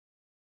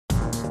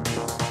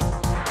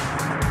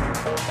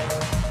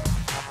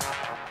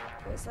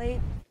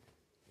asleep?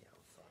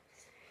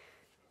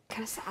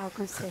 Can I sit out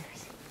on stairs?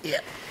 Yeah.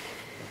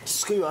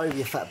 Scoot over,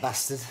 you fat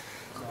bastard.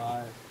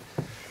 No.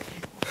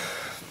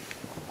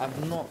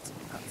 I'm not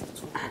at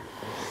all.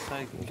 So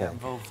you can get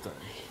involved though.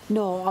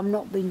 No, I'm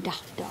not being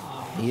daft at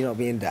all. You're not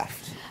being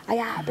daft. I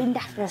have been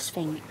daft, I just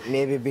think.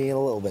 Maybe being a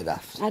little bit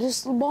daft. I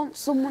just want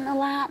someone to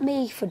like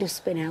me for the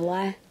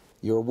Spinella.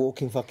 You're a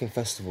walking fucking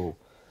festival.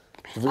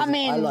 The reason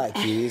I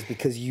like you is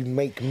because you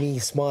make me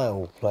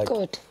smile. Like,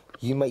 good.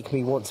 You make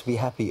me want to be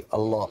happy a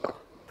lot.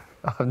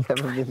 I've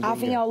never been. I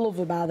think you're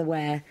lovely, by the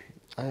way.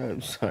 I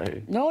hope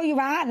so. No, you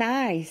are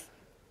nice.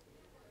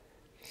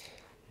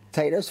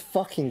 Take those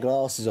fucking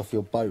glasses off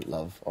your boat,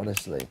 love.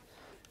 Honestly.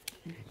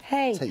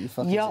 Hey, Take your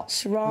fucking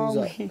yacht's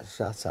wrong.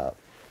 Shut up.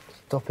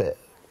 Stop it.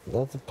 You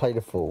don't have to play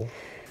the fool.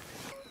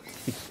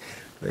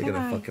 They're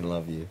gonna fucking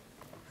love you.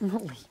 I'm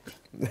not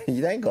leaving.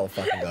 You ain't gotta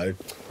fucking go.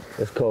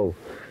 That's cool.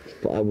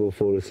 But I will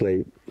fall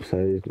asleep,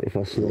 so if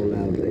I snore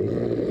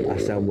loudly, I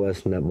sound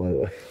worse than that, by the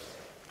way.